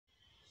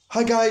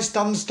Hi guys,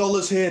 Dan's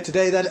Dollars here.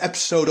 Today then,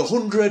 episode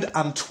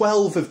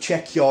 112 of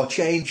Check Your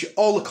Change.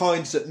 All the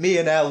coins that me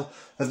and Elle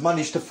have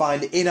managed to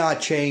find in our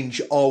change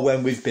or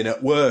when we've been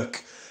at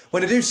work.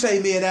 When I do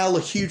say me and Elle,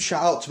 a huge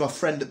shout out to my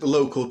friend at the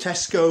local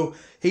Tesco.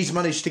 He's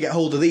managed to get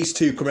hold of these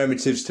two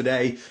commemoratives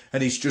today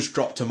and he's just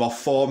dropped them off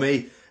for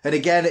me. And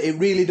again, it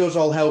really does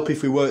all help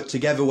if we work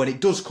together. When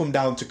it does come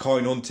down to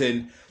coin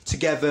hunting,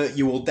 together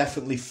you will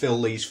definitely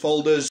fill these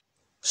folders.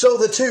 So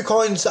the two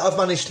coins that I've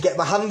managed to get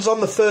my hands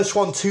on, the first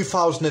one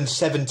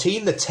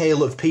 2017, The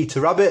Tale of Peter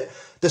Rabbit,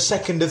 the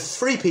second of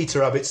 3 Peter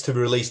Rabbits to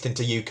be released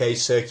into UK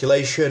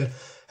circulation,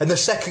 and the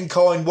second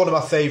coin, one of my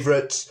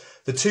favourites,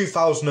 the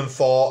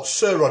 2004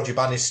 Sir Roger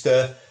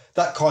Bannister,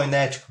 that coin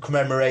there to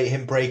commemorate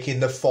him breaking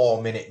the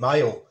 4-minute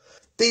mile.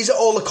 These are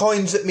all the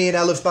coins that me and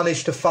Elle have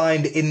managed to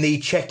find in the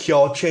Check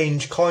Your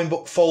Change coin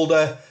book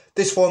folder.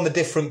 This one, the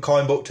different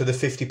coin book to the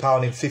 £50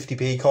 and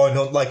 50p coin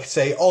hunt. Like I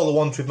say, all the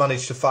ones we've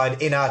managed to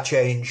find in our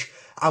change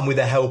and with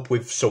the help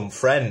with some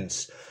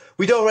friends.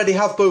 We'd already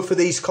have both of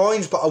these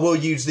coins, but I will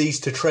use these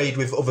to trade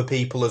with other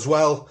people as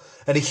well.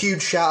 And a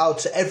huge shout out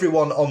to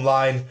everyone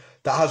online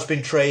that has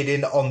been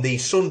trading on the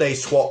Sunday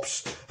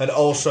swaps and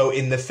also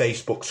in the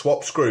Facebook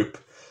swaps group.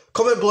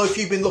 Comment below if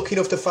you've been lucky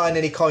enough to find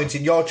any coins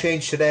in your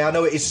change today. I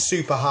know it is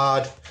super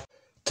hard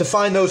to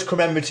find those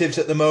commemoratives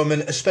at the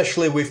moment,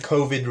 especially with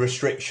COVID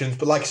restrictions.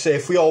 But like I say,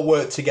 if we all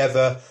work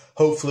together,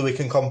 hopefully we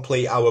can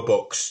complete our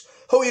books.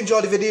 Hope you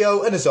enjoyed the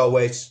video, and as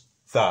always,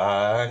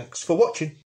 thanks for watching.